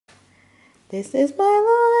This is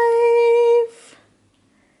my life.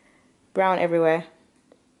 Brown everywhere.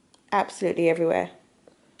 Absolutely everywhere.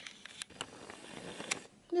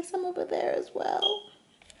 There's some over there as well.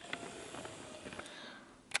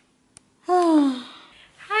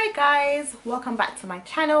 Hi guys, welcome back to my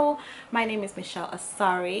channel. My name is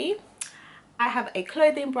Michelleasareb. I have a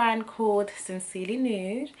clothing brand called Sincerely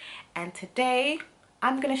Nude, and today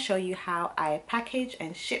I'm going to show you how I package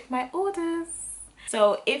and ship my orders.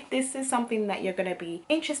 So if this is something that you're going to be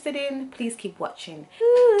interested in, please keep watching.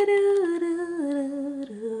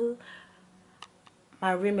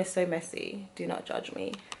 My room is so messy, do not judge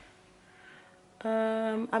me.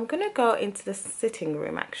 I'm going to go into the sitting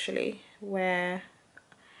room actually, where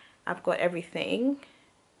I've got everything.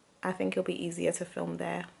 I think it'll be easier to film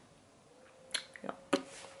there.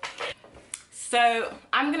 So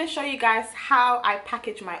I'm going to show you guys how I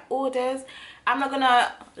package my orders. I'm not going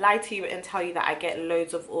to lie to you and tell you that I get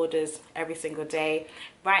loads of orders every single day.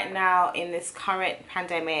 Right now in this current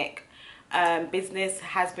pandemic, business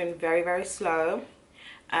has been very, very slow.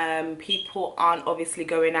 People aren't obviously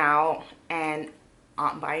going out and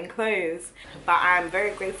aren't buying clothes. But I'm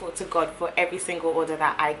very grateful to God for every single order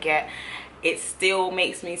that I get. It still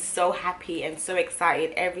makes me so happy and so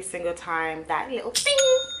excited every single time that little thing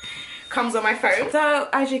comes on my phone. So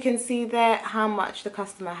as you can see there, how much the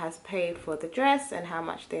customer has paid for the dress and how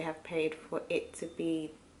much they have paid for it to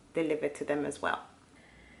be delivered to them as well.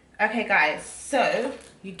 Okay guys, so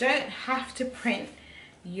you don't have to print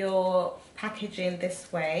your packaging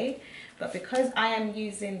this way, but because I am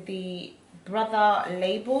using the Brother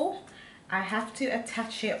label, I have to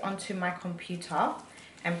attach it onto my computer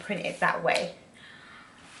and print it that way.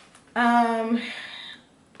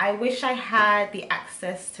 I wish I had the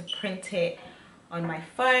access to print it on my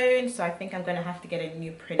phone, so I think I'm gonna have to get a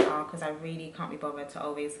new printer because I really can't be bothered to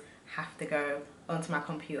always have to go onto my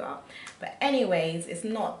computer. But anyways, it's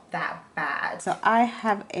not that bad. So I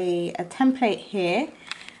have a template here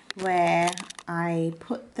where I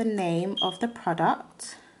put the name of the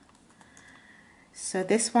product. So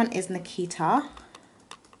this one is Nikita,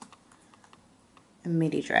 a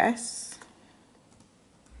midi dress.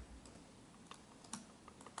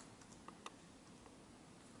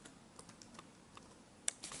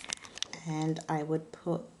 And I would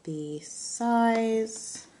put the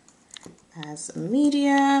size as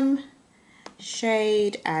medium,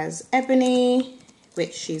 shade as ebony,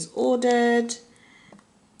 which she's ordered,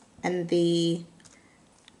 and the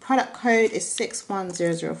product code is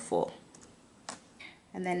 61004.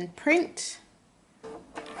 And then print.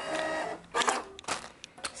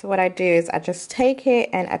 So what I do is I just take it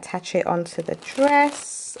and attach it onto the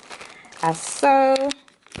dress as so.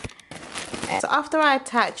 So after I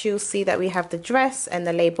attach, you'll see that we have the dress and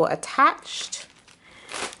the label attached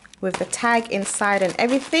with the tag inside and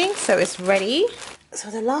everything, so it's ready.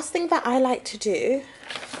 So the last thing that I like to do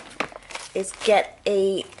is get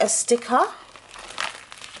a sticker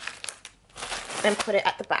and put it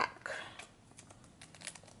at the back.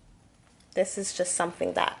 This is just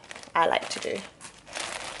something that I like to do.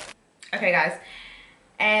 Okay guys,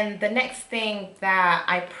 and the next thing that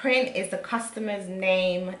I print is the customer's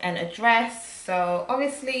name and address. So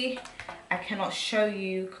obviously I cannot show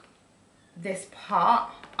you this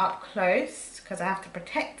part up close because I have to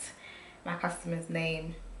protect my customer's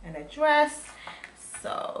name and address.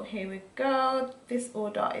 So here we go. This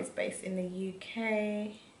order is based in the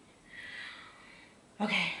UK.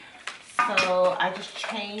 Okay, so I just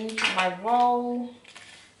changed my roll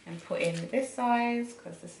and put in this size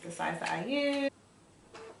because this is the size that I use.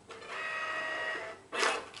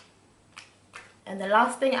 And the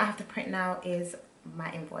last thing I have to print now is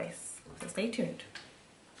my invoice, so stay tuned.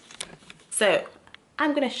 So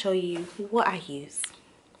I'm going to show you what I use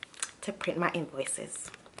to print my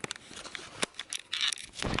invoices.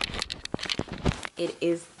 It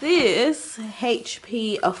is this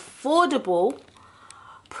HP affordable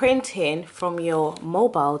printing from your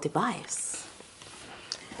mobile device.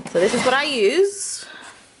 So this is what I use,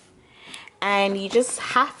 and you just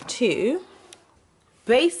have to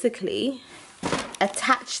basically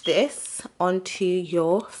attach this onto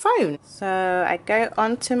your phone. So I go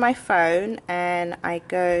onto my phone and I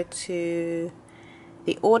go to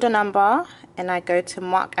the order number and I go to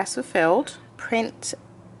mark as fulfilled, print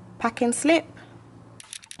packing slip,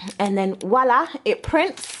 and then voila, it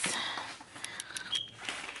prints.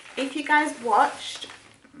 If you guys watched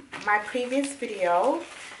my previous video,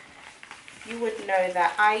 you would know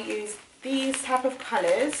that I use these type of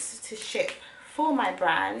colors to ship for my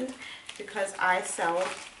brand because I sell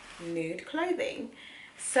nude clothing.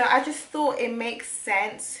 So I just thought it makes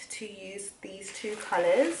sense to use these two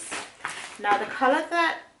colors. Now the color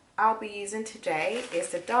that I'll be using today is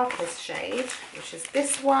the darkest shade, which is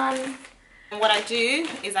this one. And what I do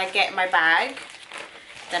is I get my bag,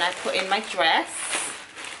 then I put in my dress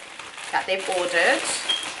that they've ordered,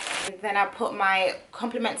 and then I put my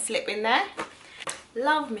compliment slip in there.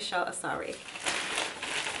 Love Michelle-Asareb.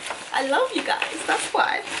 I love you guys, that's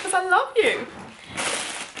why, because I love you.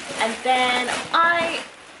 And then I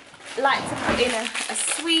like to put in a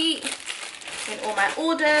sweet in all my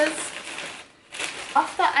orders.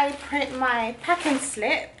 After I print my packing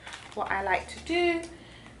slip, what I like to do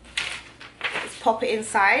is pop it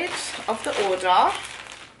inside of the order.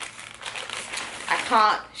 I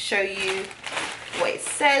can't show you what it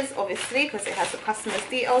says, obviously, because it has the customer's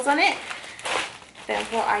details on it. Then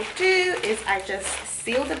what I do is I just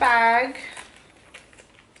seal the bag.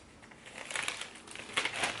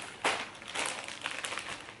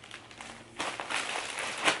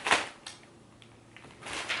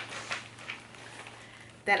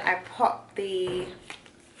 Then I pop the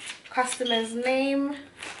customer's name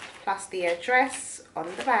plus the address on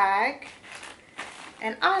the bag.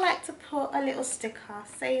 And I like to put a little sticker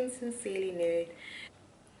saying sincerely nude.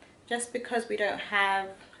 Just because we don't have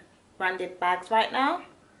branded bags right now.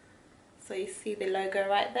 So you see the logo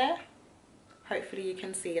right there. Hopefully you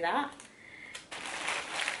can see that.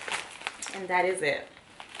 And that is it.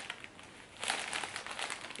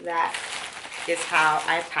 That is how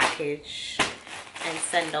I package and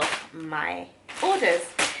send off my orders.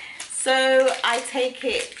 So I take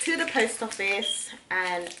it to the post office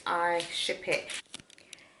and I ship it.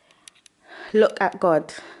 Look at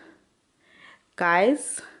God.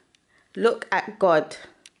 Guys, look at God.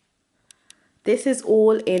 This is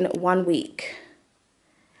all in 1 week.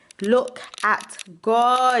 Look at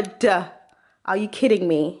God. Are you kidding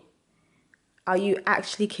me? Are you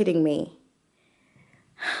actually kidding me?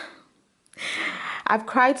 I've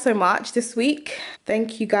cried so much this week.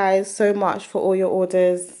 Thank you guys so much for all your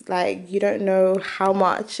orders. Like, you don't know how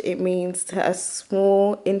much it means to a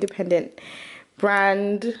small independent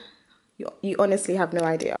brand. You honestly have no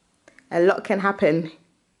idea. A lot can happen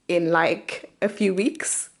in like a few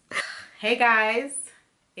weeks. Hey guys,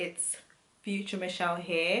 it's Future Michelle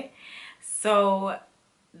here. So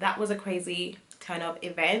that was a crazy turn of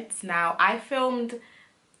events. Now, I filmed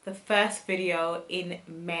the first video in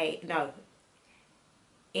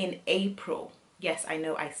April. Yes, I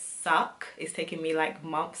know I suck. It's taken me like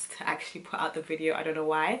months to actually put out the video. I don't know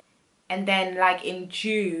why. And then like in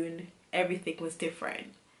June, everything was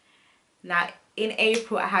different. Now in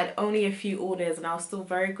April, I had only a few orders and I was still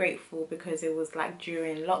very grateful because it was like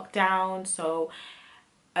during lockdown. So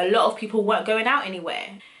a lot of people weren't going out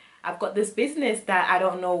anywhere. I've got this business that I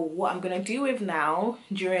don't know what I'm going to do with now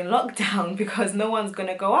during lockdown because no one's going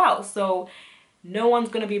to go out. So no one's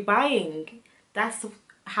going to be buying. That's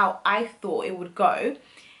how I thought it would go.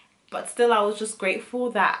 But still, I was just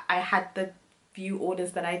grateful that I had the few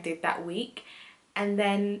orders that I did that week. And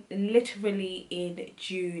then literally in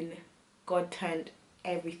June, God turned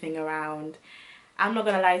everything around. I'm not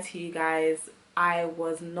gonna lie to you guys, I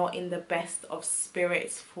was not in the best of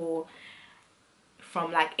spirits from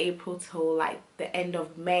like April till like the end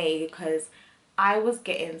of May, because I was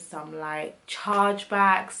getting some like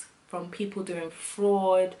chargebacks from people doing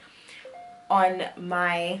fraud on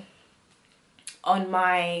my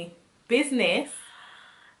business.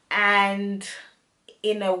 And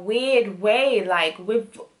in a weird way, like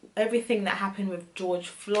with everything that happened with George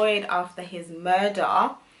Floyd after his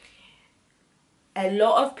murder, a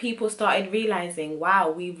lot of people started realizing,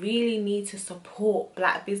 wow, we really need to support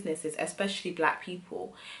black businesses, especially black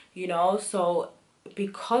people, you know. So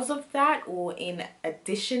because of that, or in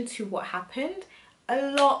addition to what happened,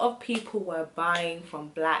 a lot of people were buying from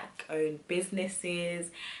black owned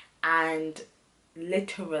businesses. And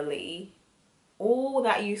literally all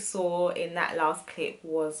that you saw in that last clip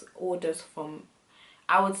was orders from,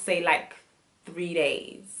 I would say, like 3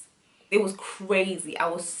 days. It was crazy. I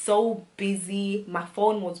was so busy. My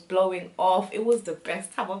phone was blowing off. It was the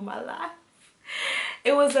best time of my life.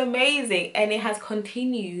 It was amazing, and it has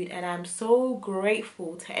continued, and I'm so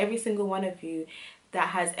grateful to every single one of you that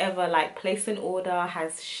has ever like placed an order,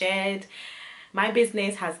 has shared my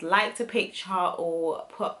business, has liked a picture, or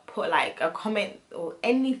put like a comment or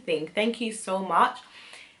anything. Thank you so much.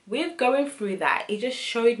 With going through that, it just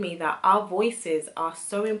showed me that our voices are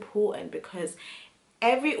so important, because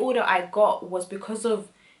every order I got was because of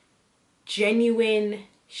genuine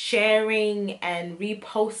sharing and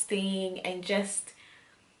reposting and just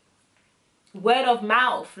word of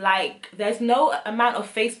mouth. Like, there's no amount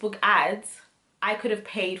of Facebook ads I could have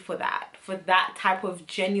paid for that type of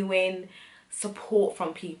genuine support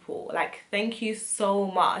from people. Like, thank you so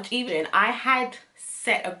much. Even I had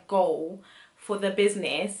set a goal for the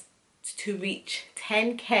business to reach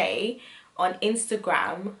 10k on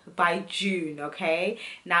Instagram by June. Okay,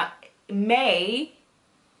 now May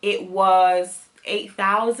it was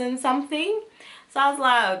 8,000 something, so I was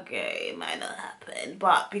like, okay, it might not happen.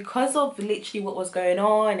 But because of literally what was going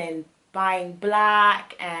on and buying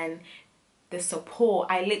black and the support,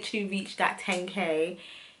 I literally reached that 10k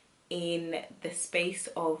in the space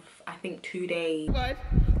of, I think, 2 days. Oh my god,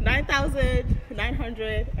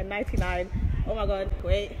 9,999. Oh my god,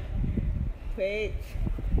 wait.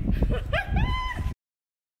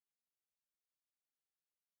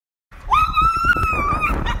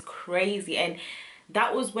 Crazy. And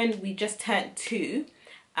that was when we just turned 2.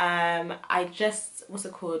 I just, what's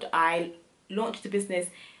it called, I launched the business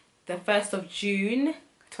the 1st of June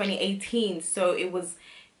 2018, so it was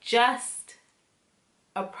just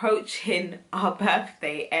approaching our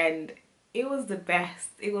birthday, and it was the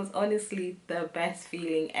best. It was honestly the best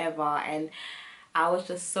feeling ever, and I was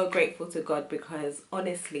just so grateful to God, because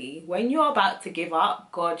honestly, when you're about to give up,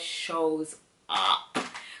 God shows up,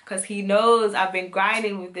 because he knows I've been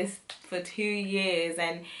grinding with this for 2 years,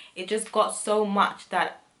 and it just got so much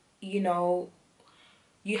that, you know,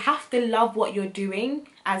 you have to love what you're doing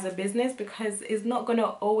as a business, because it's not gonna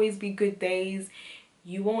always be good days.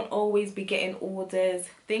 You won't always be getting orders.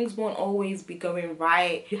 Things won't always be going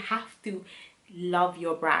right. You have to love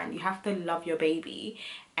your brand. You have to love your baby,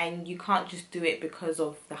 and you can't just do it because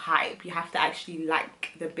of the hype. You have to actually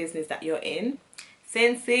like the business that you're in.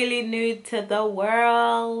 Sincerely nude to the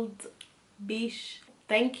world, bish.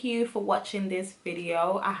 Thank you for watching this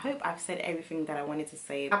video. I hope I've said everything that I wanted to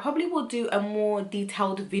say. I probably will do a more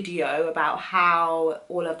detailed video about how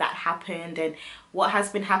all of that happened and what has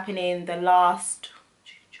been happening the last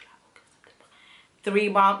 3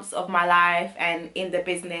 months of my life and in the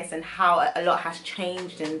business, and how a lot has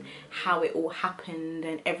changed and how it all happened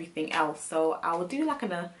and everything else. So I will do like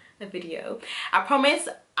a video. I promise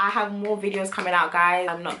I have more videos coming out, guys.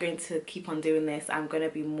 I'm not going to keep on doing this. I'm going to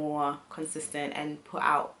be more consistent and put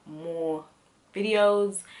out more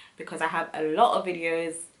videos, because I have a lot of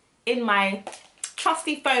videos in my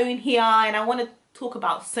trusty phone here, and I want to talk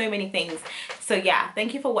about so many things. So yeah,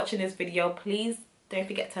 thank you for watching this video. Please don't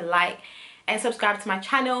forget to like and subscribe to my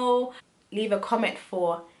channel. Leave a comment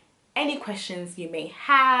for any questions you may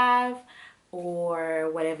have or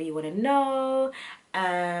whatever you want to know.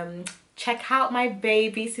 Check out my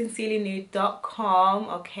baby sincerelynude.com.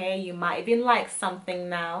 okay, you might even like something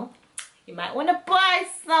now. You might want to buy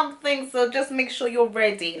something, so just make sure you're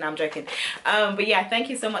ready. No, I'm joking. But yeah, thank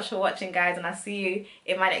you so much for watching, guys, and I'll see you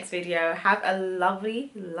in my next video. Have a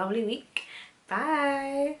lovely week.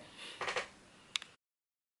 Bye.